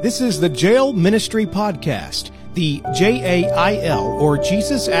This is the Jail Ministry Podcast. The JAIL, or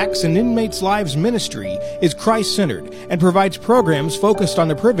Jesus Acts in Inmates' Lives Ministry, is Christ-centered and provides programs focused on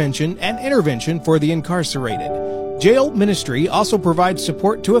the prevention and intervention for the incarcerated. Jail Ministry also provides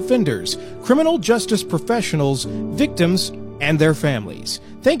support to offenders, criminal justice professionals, victims, and their families.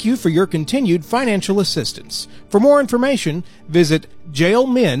 Thank you for your continued financial assistance. For more information, visit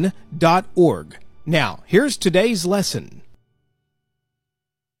jailmin.org. Now, here's today's lesson.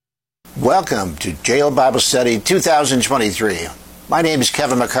 Welcome to Jail Bible Study 2023. My name is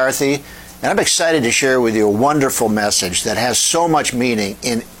Kevin McCarthy, and I'm excited to share with you a wonderful message that has so much meaning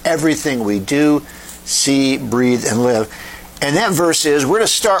in everything we do, see, breathe, and live. And that verse is, we're going to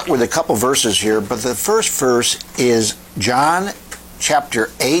start with a couple verses here, but the first verse is John chapter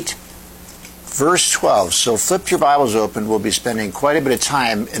 8, verse 12. So flip your Bibles open. We'll be spending quite a bit of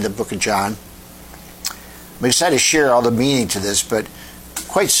time in the book of John. I'm excited to share all the meaning to this, but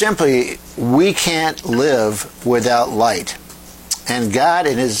quite simply, we can't live without light. And God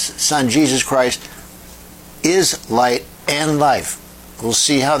and His Son, Jesus Christ, is light and life. We'll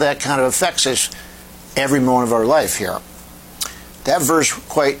see how that kind of affects us every moment of our life here. That verse,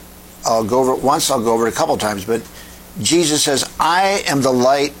 I'll go over it once, I'll go over it a couple times, but Jesus says, I am the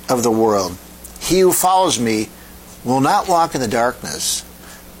light of the world. He who follows me will not walk in the darkness,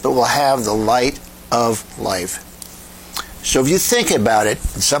 but will have the light of life. So if you think about it,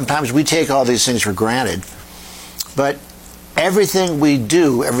 and sometimes we take all these things for granted, but everything we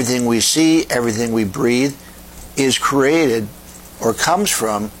do, everything we see, everything we breathe is created or comes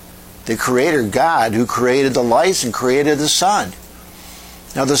from the Creator God who created the lights and created the sun.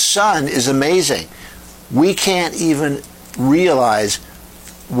 Now the sun is amazing. We can't even realize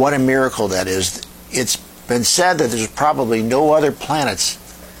what a miracle that is. It's been said that there's probably no other planets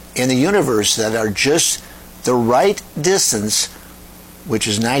in the universe that are just the right distance, which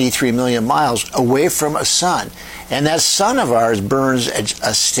is 93 million miles, away from a sun. And that sun of ours burns at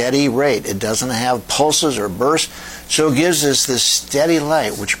a steady rate. It doesn't have pulses or bursts, so it gives us this steady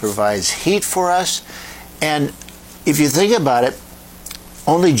light, which provides heat for us. And if you think about it,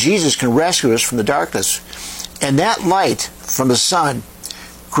 only Jesus can rescue us from the darkness. And that light from the sun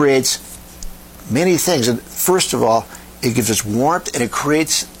creates many things. And first of all, it gives us warmth, and it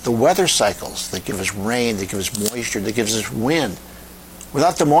creates the weather cycles that give us rain, that give us moisture, that gives us wind.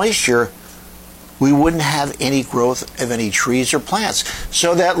 Without the moisture, we wouldn't have any growth of any trees or plants.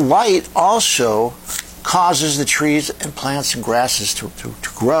 So that light also causes the trees and plants and grasses to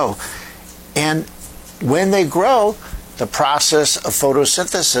grow. And when they grow, the process of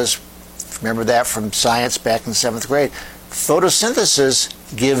photosynthesis, remember that from science back in 7th grade, photosynthesis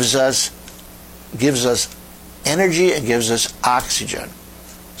gives us energy and gives us oxygen.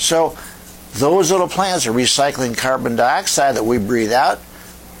 So those little plants are recycling carbon dioxide that we breathe out,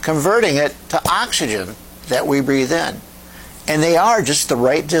 converting it to oxygen that we breathe in. And they are just the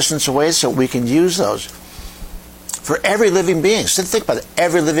right distance away so we can use those. For every living being, so think about it,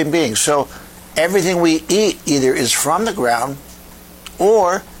 every living being. So everything we eat either is from the ground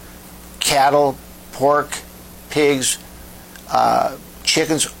or cattle, pork, pigs,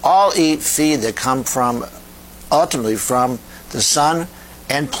 chickens, all eat feed that come ultimately from the sun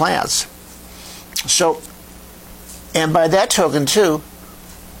and plants. So, and by that token too,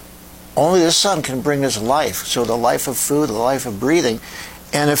 only the sun can bring us life. So the life of food, the life of breathing,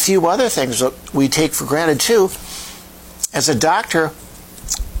 and a few other things that we take for granted too. As a doctor,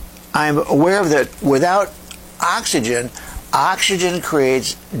 I'm aware of that without oxygen, oxygen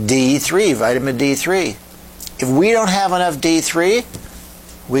creates D3, vitamin D3. If we don't have enough D3,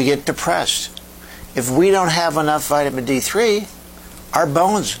 we get depressed. If we don't have enough vitamin D3, our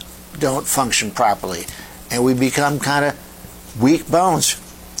bones don't function properly, and we become kind of weak bones.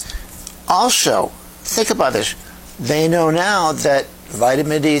 Also, think about this. They know now that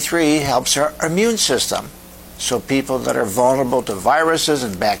vitamin D3 helps our immune system. So people that are vulnerable to viruses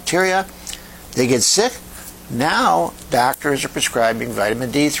and bacteria, they get sick. Now doctors are prescribing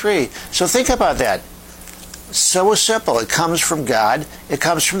vitamin D3. So think about that. So simple. It comes from God, it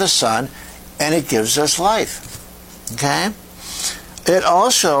comes from the sun, and it gives us life. Okay? It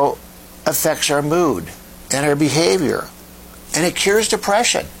also affects our mood and our behavior, and it cures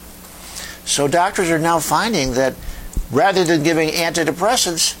depression. So doctors are now finding that rather than giving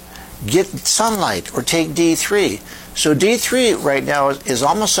antidepressants, get sunlight or take D3. So D3 right now is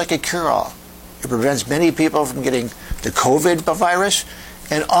almost like a cure-all. It prevents many people from getting the COVID virus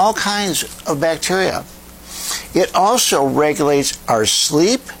and all kinds of bacteria. It also regulates our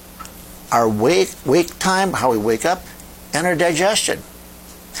sleep, our wake time, how we wake up, and our digestion.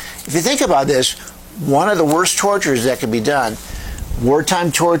 If you think about this, one of the worst tortures that can be done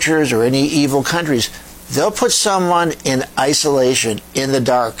wartime tortures or any evil countries, they'll put someone in isolation in the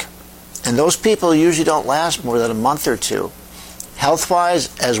dark. And those people usually don't last more than a month or two.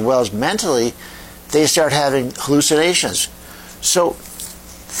 Health-wise as well as mentally, they start having hallucinations. So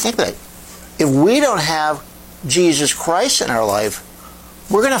think about it. If we don't have Jesus Christ in our life,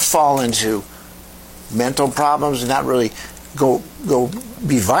 we're going to fall into mental problems and not really go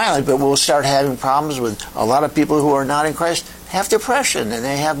be violent, but we'll start having problems with a lot of people who are not in Christ have depression and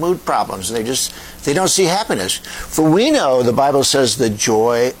they have mood problems and they don't see happiness. For we know the Bible says the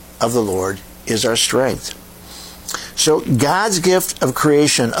joy of the Lord is our strength. So God's gift of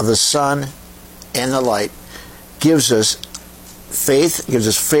creation of the sun and the light gives us faith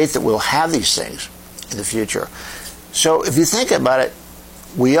that we'll have these things in the future. So if you think about it,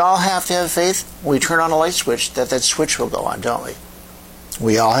 we all have to have faith when we turn on a light switch that switch will go on, don't we?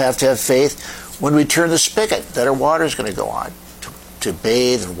 We all have to have faith when we turn the spigot that our water is going to go on to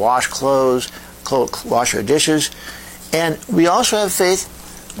bathe and wash clothes, wash our dishes. And we also have faith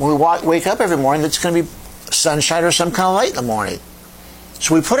when we wake up every morning that it's going to be sunshine or some kind of light in the morning.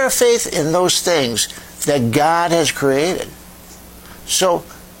 So we put our faith in those things that God has created. So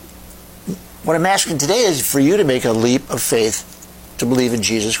what I'm asking today is for you to make a leap of faith to believe in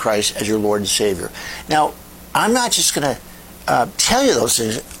Jesus Christ as your Lord and Savior. Now, I'm not just going to tell you those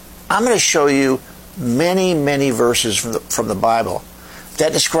things. I'm going to show you many, many verses from the Bible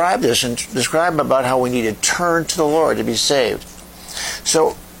that describe this and describe about how we need to turn to the Lord to be saved.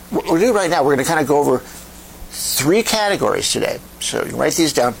 So what we'll do right now, we're going to kind of go over 3 categories today. So you can write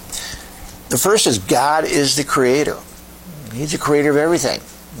these down. The first is God is the creator. He's the creator of everything.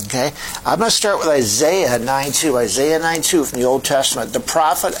 Okay? I'm going to start with Isaiah 9:2. Isaiah 9:2 from the Old Testament. The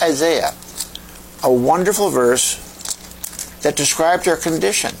prophet Isaiah. A wonderful verse that describes our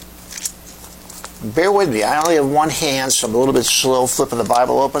condition. Bear with me. I only have one hand, so I'm a little bit slow flipping the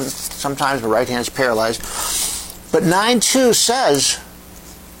Bible open. Sometimes my right hand is paralyzed. But 9:2 says,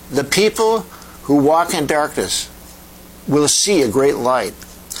 the people who walk in darkness will see a great light.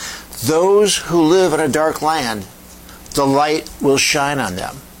 Those who live in a dark land, the light will shine on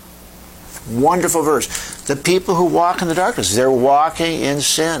them. Wonderful verse. The people who walk in the darkness, they're walking in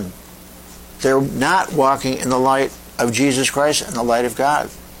sin. They're not walking in the light of Jesus Christ and the light of God.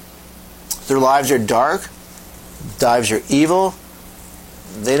 Their lives are dark. Their lives are evil.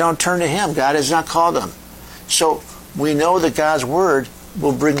 They don't turn to Him. God has not called them. So we know that God's Word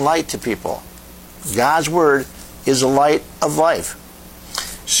will bring light to people. God's Word is the light of life.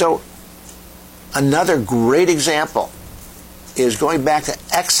 So another great example is going back to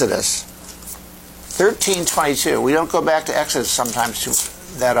Exodus 13:22. We don't go back to Exodus sometimes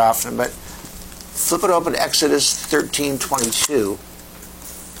that often, but flip it open to Exodus 13:22.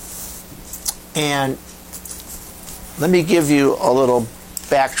 And let me give you a little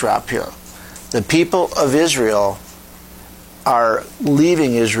backdrop here. The people of Israel are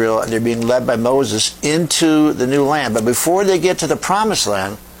leaving Israel and they're being led by Moses into the new land. But before they get to the promised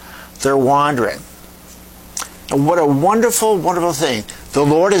land, they're wandering. And what a wonderful, wonderful thing the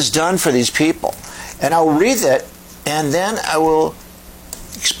Lord has done for these people. And I'll read that and then I will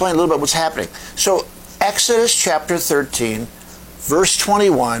explain a little bit what's happening. So Exodus chapter 13, verse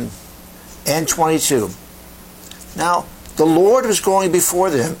 21 and 22. Now, the Lord was going before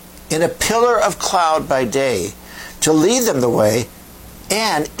them in a pillar of cloud by day to lead them the way,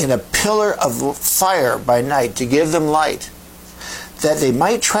 and in a pillar of fire by night to give them light, that they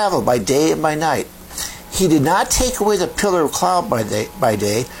might travel by day and by night. He did not take away the pillar of cloud by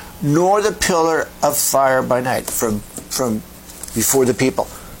day, nor the pillar of fire by night from before the people.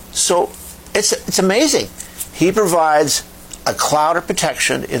 So it's amazing. He provides a cloud of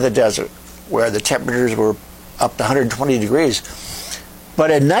protection in the desert where the temperatures were up to 120 degrees. But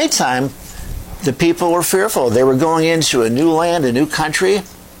at nighttime, the people were fearful. They were going into a new land, a new country,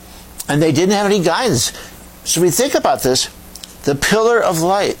 and they didn't have any guidance. So we think about this. The pillar of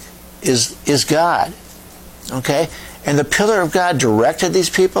light is God. Okay? And the pillar of God directed these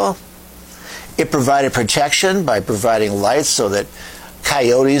people. It provided protection by providing light so that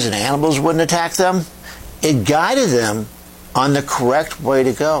coyotes and animals wouldn't attack them. It guided them on the correct way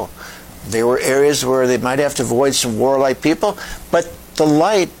to go. There were areas where they might have to avoid some warlike people, but the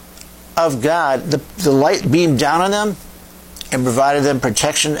light of God, the light beamed down on them and provided them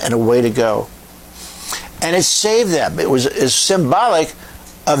protection and a way to go. And it saved them. It was symbolic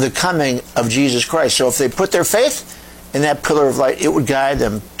of the coming of Jesus Christ. So if they put their faith in that pillar of light, it would guide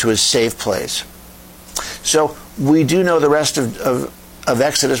them to a safe place. So we do know the rest of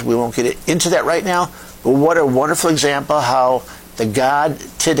Exodus. We won't get into that right now. But what a wonderful example how the God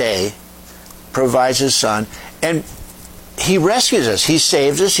today provides His Son. And He rescues us. He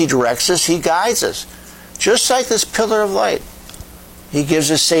saves us. He directs us. He guides us. Just like this pillar of light. He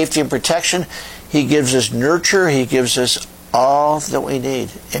gives us safety and protection. He gives us nurture. He gives us all that we need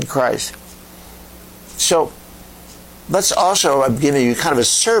in Christ. So, let's also, I'm giving you kind of a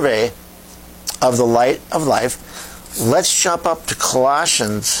survey of the light of life. Let's jump up to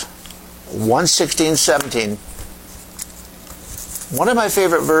Colossians 1:16, 17. One of my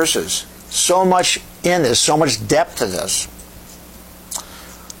favorite verses. So much in this, so much depth to this.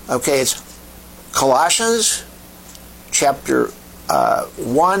 Okay, it's Colossians chapter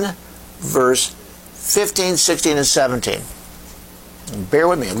 1, verse 15, 16, and 17. Bear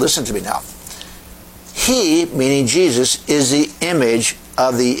with me, listen to me now. He, meaning Jesus, is the image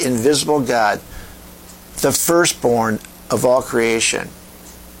of the invisible God, the firstborn of all creation.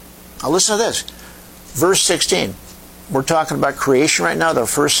 Now listen to this. Verse 16. We're talking about creation right now. The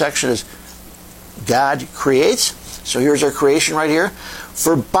first section is God creates. So here's our creation right here.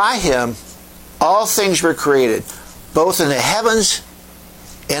 For by him all things were created, both in the heavens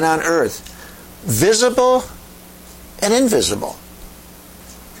and on earth, visible and invisible.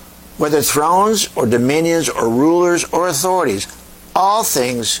 Whether thrones or dominions or rulers or authorities, all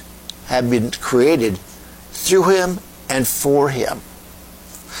things have been created through him and for him.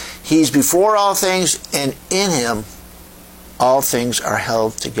 He's before all things, and in him all things are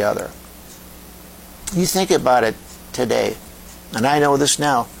held together. You think about it today, and I know this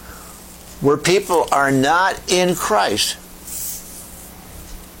now, where people are not in Christ,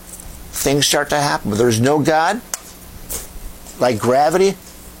 things start to happen. Where there's no God, like gravity,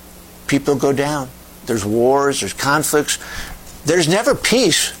 people go down. There's wars, there's conflicts. There's never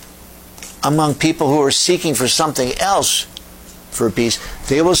peace among people who are seeking for something else for peace.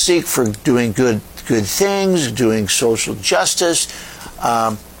 They will seek for doing good things, doing social justice,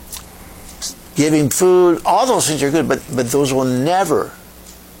 giving food. All those things are good, but those will never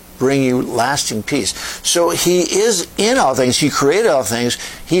bring you lasting peace. So he is in all things. He created all things.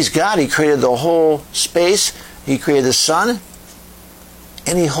 He's God. He created the whole space. He created the sun.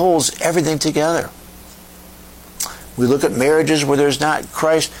 And he holds everything together. We look at marriages where there's not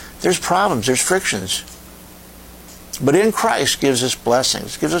Christ. There's problems. There's frictions. But in Christ gives us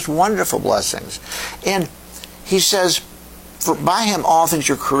blessings. Gives us wonderful blessings. And he says, for by him all things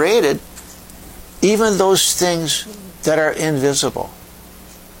are created, even those things that are invisible.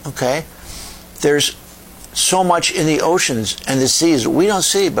 Okay? There's so much in the oceans and the seas that we don't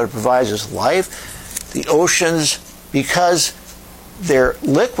see, but it provides us life. The oceans, because they're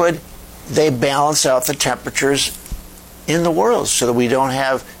liquid, they balance out the temperatures in the world so that we don't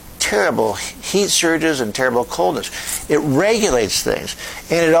have terrible heat surges and terrible coldness. It regulates things.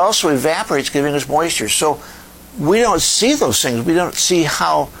 And it also evaporates, giving us moisture. So we don't see those things. We don't see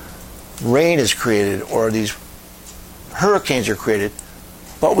how rain is created or these hurricanes are created.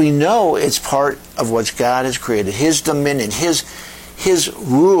 But we know it's part of what God has created. His dominion, His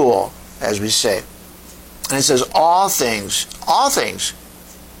rule, as we say. And it says all things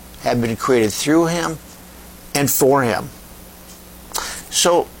have been created through him and for him.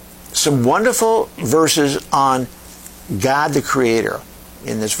 So, some wonderful verses on God the Creator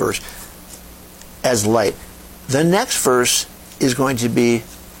in this verse as light. The next verse is going to be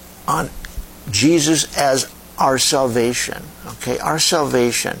on Jesus as our salvation. Okay, our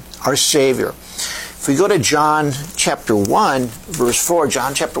salvation, our Savior. If we go to John chapter 1, verse 4,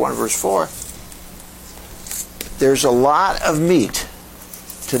 John chapter 1, verse 4, there's a lot of meat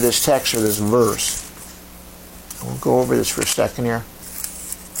to this text or this verse. We'll go over this for a second here.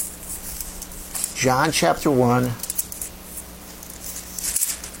 John chapter 1.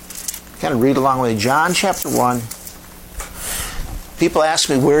 Kind of read along with me. John chapter 1. People ask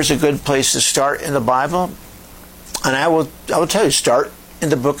me, where's a good place to start in the Bible? And I will tell you, start in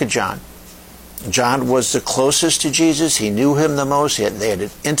the book of John. John was the closest to Jesus. He knew him the most. They had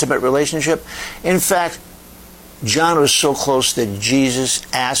an intimate relationship. In fact, John was so close that Jesus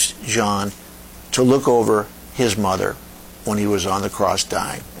asked John to look over his mother when he was on the cross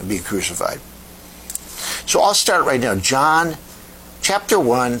dying and being crucified. So I'll start right now. John chapter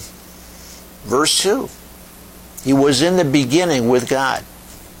 1, verse 2. He was in the beginning with God.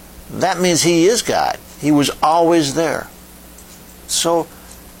 That means he is God. He was always there. So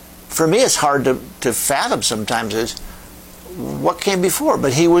for me it's hard to fathom sometimes is what came before,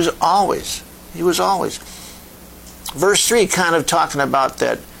 but he was always. He was always. Verse 3 kind of talking about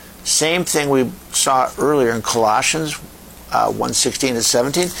that same thing we saw earlier in Colossians 1:16 and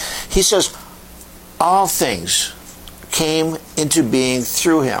 17. He says, all things came into being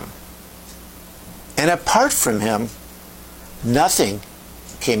through him. And apart from him, nothing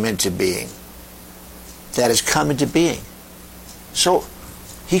came into being that has come into being. So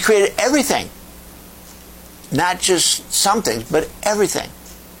he created everything. Not just some things, but everything.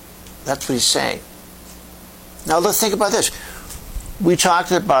 That's what he's saying. Now let's think about this. We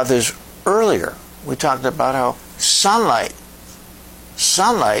talked about this earlier. We talked about how sunlight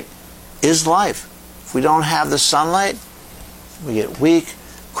is life. If we don't have the sunlight, we get weak,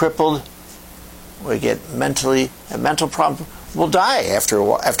 crippled, we get have mental problems. We'll die after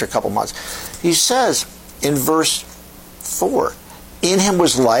a couple months. He says in verse 4, in him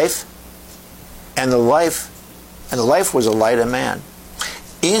was life, and the life was a light of man.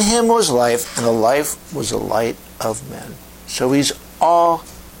 In him was life, and the life was a light of men. So he's all,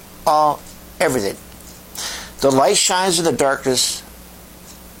 everything. The light shines in the darkness,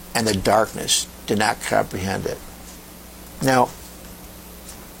 and the darkness did not comprehend it. Now,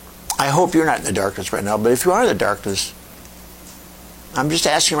 I hope you're not in the darkness right now, but if you are in the darkness, I'm just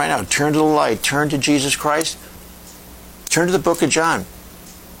asking right now, turn to the light, turn to Jesus Christ, turn to the book of John.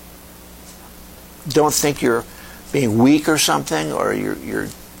 Don't think you're being weak or something, or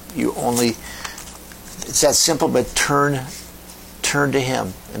you only, it's that simple, but turn to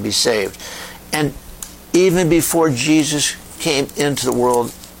him and be saved. And even before Jesus came into the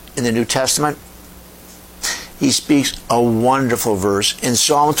world in the New Testament, he speaks a wonderful verse in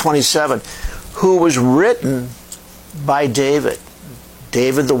Psalm 27, who was written by David.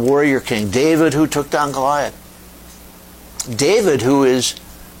 David the warrior king. David who took down Goliath. David who is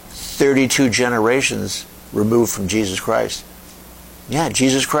 32 generations removed from Jesus Christ. Yeah,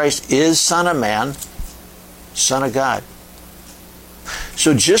 Jesus Christ is Son of Man, Son of God.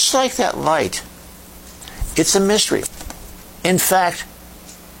 So just like that light, it's a mystery. In fact,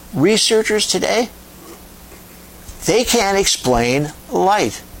 researchers today, they can't explain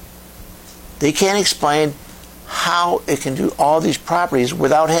light. They can't explain how it can do all these properties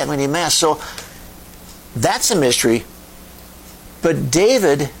without having any mass. So that's a mystery. But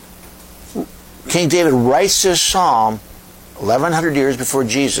King David writes this psalm 1,100 years before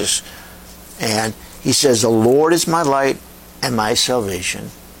Jesus, and he says, the Lord is my light and my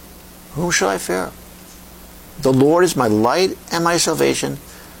salvation. Whom shall I fear? The Lord is my light and my salvation.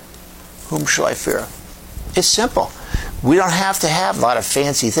 Whom shall I fear? It's simple. We don't have to have a lot of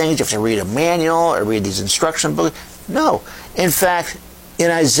fancy things. You have to read a manual or read these instruction books. No. In fact,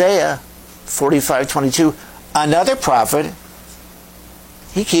 in Isaiah 45:22, another prophet,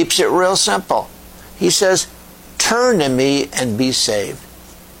 he keeps it real simple. He says, turn to me and be saved.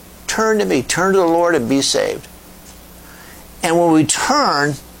 Turn to me. Turn to the Lord and be saved. And when we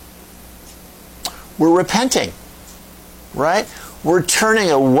turn, we're repenting. Right? We're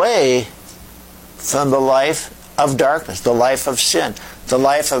turning away from the life of darkness, the life of sin, the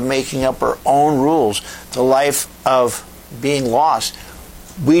life of making up our own rules, the life of being lost.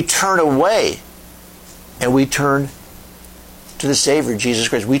 We turn away and we turn to the Savior, Jesus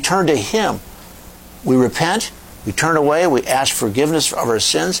Christ. We turn to him. We repent, we turn away, we ask forgiveness of our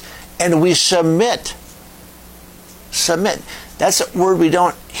sins, and we submit. Submit. That's a word we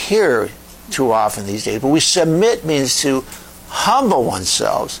don't hear too often these days, but we submit means to humble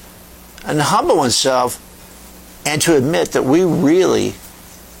oneself, and to admit that we really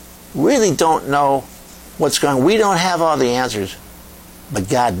don't know what's going on. We don't have all the answers, but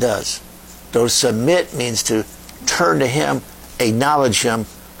God does. So submit means to turn to him, acknowledge him,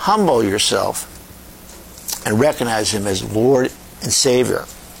 humble yourself, and recognize him as Lord and Savior.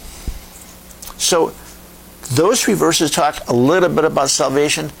 So those three verses talk a little bit about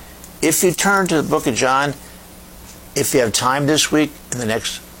salvation. If you turn to the book of John, if you have time this week, in the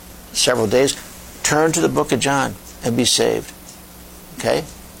next several days, turn to the book of John and be saved. Okay?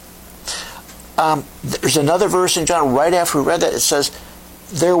 There's another verse in John right after we read that. It says,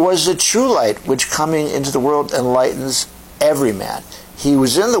 there was the true light which coming into the world enlightens every man. He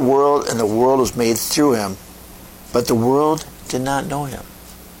was in the world, and the world was made through him, but the world did not know him.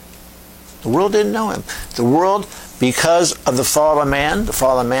 The world didn't know him. The world, because of the fall of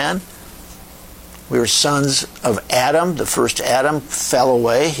man, we were sons of Adam. The first Adam fell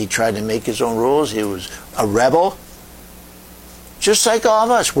away. He tried to make his own rules. He was a rebel. Just like all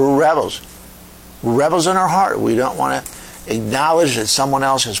of us, we're rebels. We're rebels in our heart. We don't want to acknowledge that someone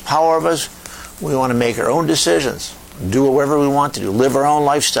else has power of us. We want to make our own decisions, do whatever we want to do, live our own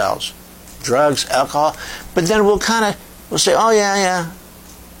lifestyles, drugs, alcohol. But then we'll say, oh yeah,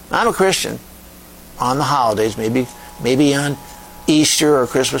 I'm a Christian. On the holidays, maybe on Easter or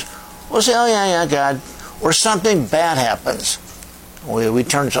Christmas, we'll say, oh yeah, God. Or something bad happens. We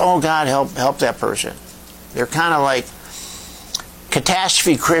turn to, oh God, help that person. They're kind of like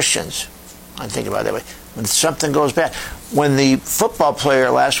catastrophe Christians. I think about it that way. When something goes bad. When the football player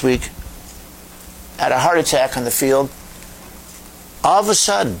last week had a heart attack on the field, all of a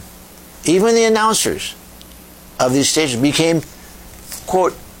sudden, even the announcers of these stations became,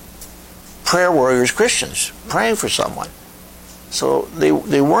 quote, prayer warriors Christians, praying for someone. So they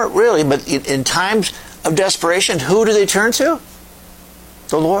weren't really, but in times of desperation, who do they turn to?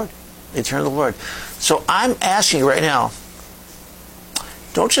 The Lord. They turn to the Lord. So I'm asking you right now,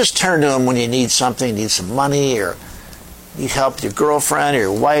 don't just turn to Him when you need something, need some money, or need help with your girlfriend or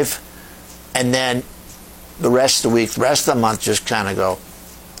your wife, and then the rest of the week, the rest of the month, just kind of go,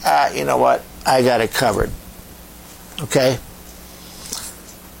 you know what, I got it covered. Okay?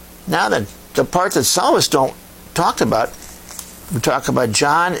 Now the part that some of us don't talk about, we talk about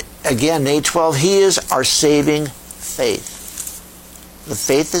John, again, 8:12, He is our saving faith. The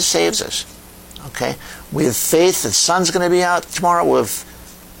faith that saves us. Okay? We have faith that the sun's going to be out tomorrow. We've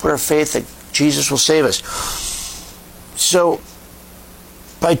put our faith that Jesus will save us. So,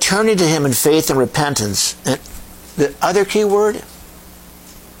 by turning to Him in faith and repentance, and the other key word,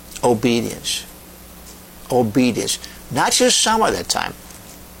 obedience. Obedience. Not just some of the time,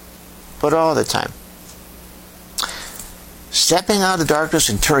 but all the time. Stepping out of the darkness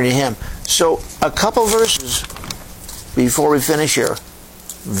and turning to Him. So, a couple verses before we finish here.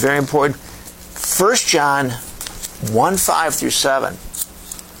 Very important. 1 John 1:5 through 7.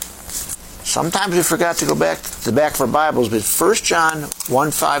 Sometimes we forgot to go back to the back of our Bibles, but 1 John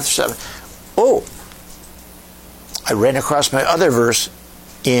 1:5 through 7. Oh, I ran across my other verse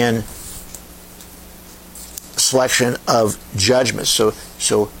in selection of judgment.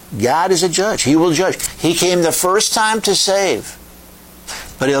 So God is a judge. He will judge. He came the first time to save,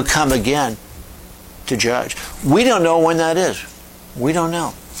 but He'll come again to judge. We don't know when that is. We don't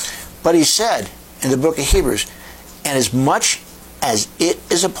know. But He said in the book of Hebrews, and as much as it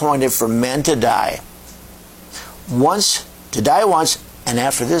is appointed for men to die once, and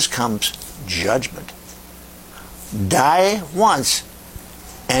after this comes judgment. Die once,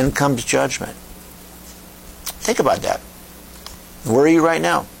 and comes judgment. Think about that. Where are you right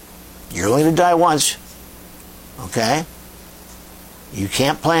now? You're only going to die once. Okay? You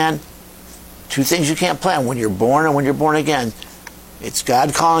can't plan. Two things you can't plan: when you're born and when you're born again. It's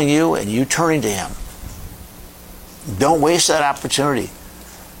God calling you and you turning to Him. Don't waste that opportunity.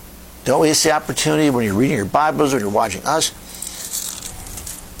 Don't waste the opportunity when you're reading your Bibles or you're watching us.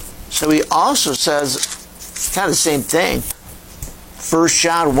 So He also says kind of the same thing. 1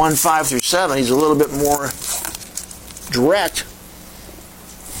 John 1:5 through 7. He's a little bit more direct.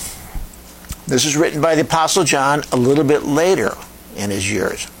 This is written by the Apostle John a little bit later in his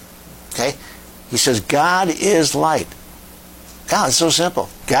years. Okay? He says, God is light. God, it's so simple.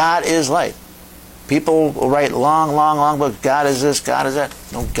 God is light. People will write long books. God is this, God is that.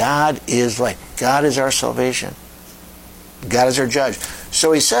 No, God is light. God is our salvation. God is our judge.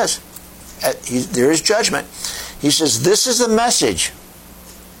 So He says, there is judgment. He says, this is the message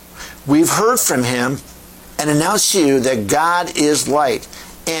we've heard from Him and announced to you, that God is light,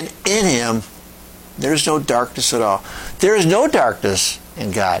 and in Him there's no darkness at all. There is no darkness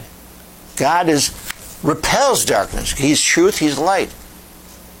in God. God repels darkness. He's truth, He's light.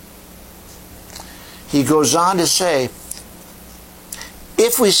 He goes on to say,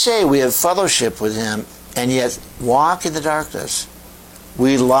 if we say we have fellowship with Him and yet walk in the darkness,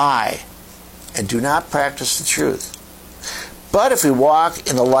 we lie and do not practice the truth. But if we walk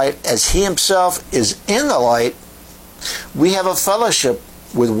in the light as He Himself is in the light, we have a fellowship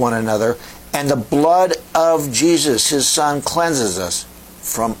with one another, and the blood of Jesus, His Son, cleanses us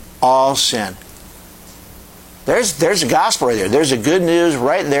from all sin. There's the gospel right there. There's the good news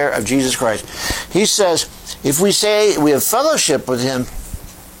right there of Jesus Christ. He says, if we say we have fellowship with Him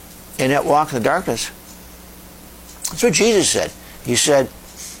and yet walk in the darkness, that's what Jesus said. He said,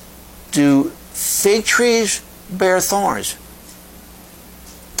 do fig trees bear thorns?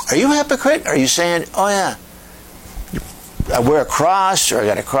 Are you a hypocrite? Are you saying, oh yeah, I wear a cross, or I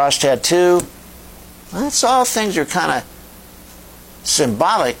got a cross tattoo? Well, that's all things are kind of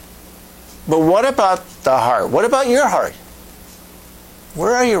symbolic. But what about the heart? What about your heart?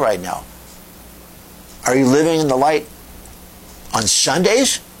 Where are you right now? Are you living in the light on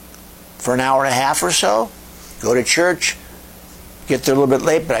Sundays for an hour and a half or so? Go to church, get there a little bit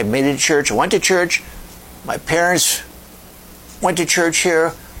late, but I made it to church. I went to church. My parents went to church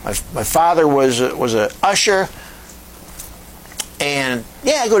here. My father was an usher. And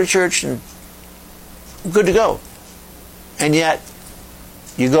yeah, I go to church and I'm good to go. And yet,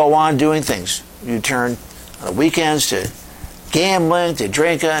 you go on doing things. You turn on the weekends to gambling, to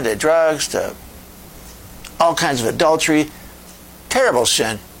drinking, to drugs, to all kinds of adultery. Terrible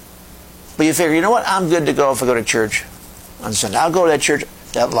sin. But you figure, you know what? I'm good to go if I go to church on Sunday. I'll go to that church,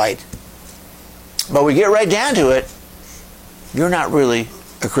 that light. But we get right down to it, you're not really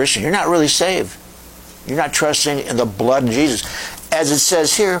a Christian. You're not really saved. You're not trusting in the blood of Jesus. As it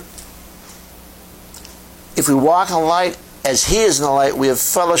says here, if we walk in the light as He is in the light, we have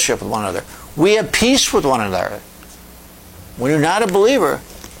fellowship with one another. We have peace with one another. When you're not a believer,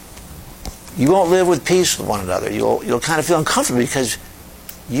 you won't live with peace with one another. You'll kind of feel uncomfortable because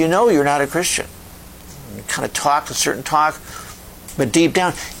you know you're not a Christian. You kind of talk a certain talk, but deep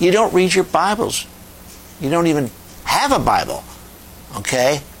down, you don't read your Bibles. You don't even have a Bible,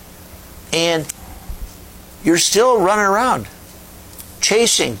 okay? And you're still running around,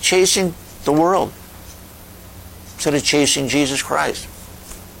 chasing the world instead of chasing Jesus Christ.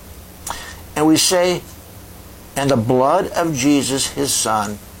 And we say, and the blood of Jesus, His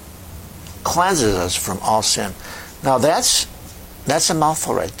Son, cleanses us from all sin. Now that's a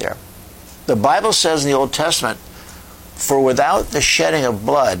mouthful right there. The Bible says in the Old Testament, for without the shedding of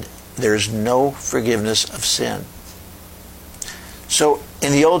blood, there is no forgiveness of sin. So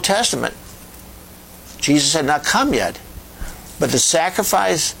in the Old Testament, Jesus had not come yet, but the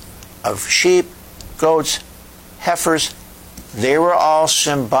sacrifice of sheep, goats, heifers, they were all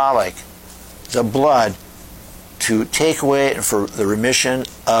symbolic. The blood to take away and for the remission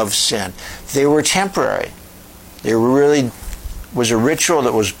of sin. They were temporary. They really was a ritual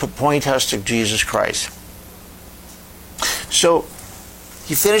that was pointing us to Jesus Christ. So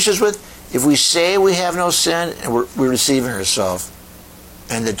he finishes with, if we say we have no sin, and we're deceiving ourselves,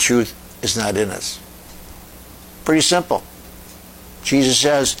 and the truth is not in us. Pretty simple. Jesus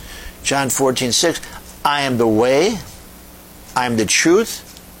says, John 14:6, I am the way, I am the truth,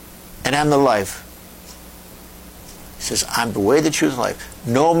 and I'm the life. He says, I'm the way, the truth, and life.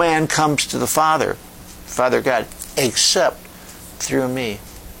 No man comes to the Father God, except through me.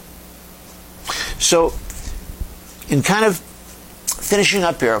 So, in kind of finishing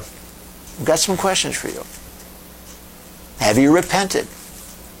up here, I've got some questions for you. Have you repented?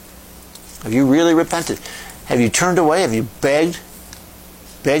 Have you really repented? Have you turned away? Have you begged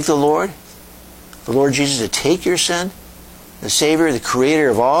the Lord Jesus to take your sin? The Savior, the Creator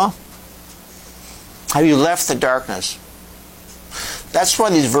of all? Have you left the darkness? That's why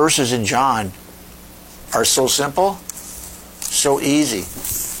these verses in John are so simple, so easy.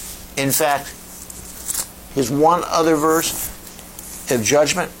 In fact, here's one other verse of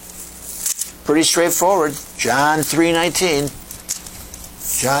judgment. Pretty straightforward. John 3:19.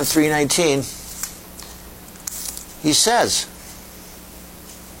 John 3:19. He says,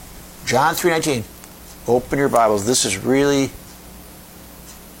 John 3:19. Open your Bibles. This is really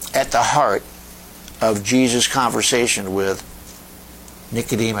at the heart of Jesus' conversation with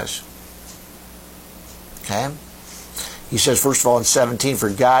Nicodemus. Okay? He says, first of all, in 17, for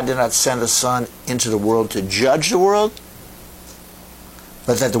God did not send the Son into the world to judge the world,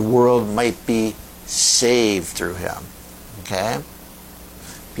 but that the world might be saved through Him. Okay?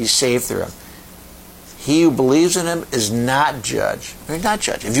 Be saved through Him. He who believes in Him is not judged. You're not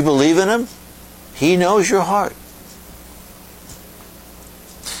judged. If you believe in Him, He knows your heart.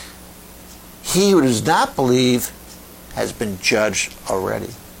 He who does not believe has been judged already,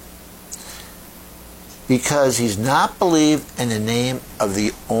 because he's not believed in the name of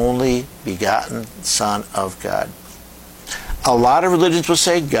the only begotten Son of God. A lot of religions will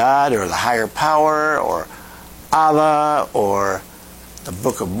say God or the higher power or Allah or the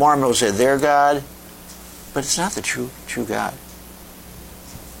Book of Mormon will say their God, but it's not the true God.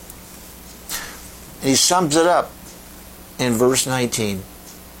 And he sums it up in verse 19.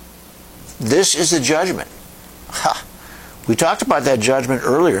 This is the judgment. Ha! We talked about that judgment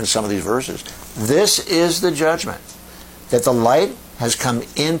earlier in some of these verses. This is the judgment, that the light has come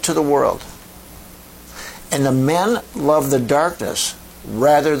into the world, and the men loved the darkness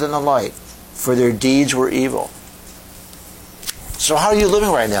rather than the light, for their deeds were evil. So how are you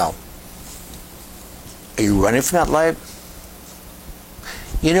living right now? Are you running from that light?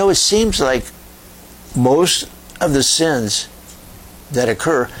 You know, it seems like most of the sins that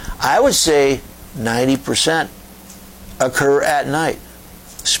occur, I would say 90% occur at night,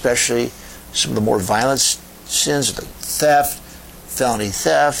 especially some of the more violent sins, like theft, felony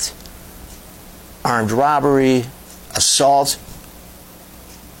theft, armed robbery, assault.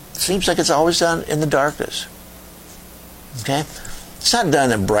 It seems like it's always done in the darkness. Okay? It's not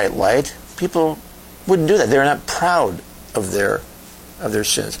done in bright light. People wouldn't do that. They're not proud of their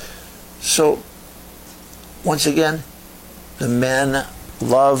sins. So, once again, the men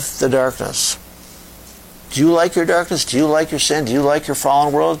love the darkness. Do you like your darkness? Do you like your sin? Do you like your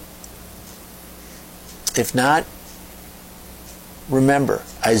fallen world? If not, remember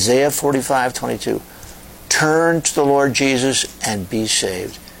Isaiah 45:22. Turn to the Lord Jesus and be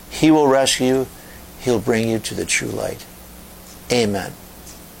saved. He will rescue you. He'll bring you to the true light. Amen.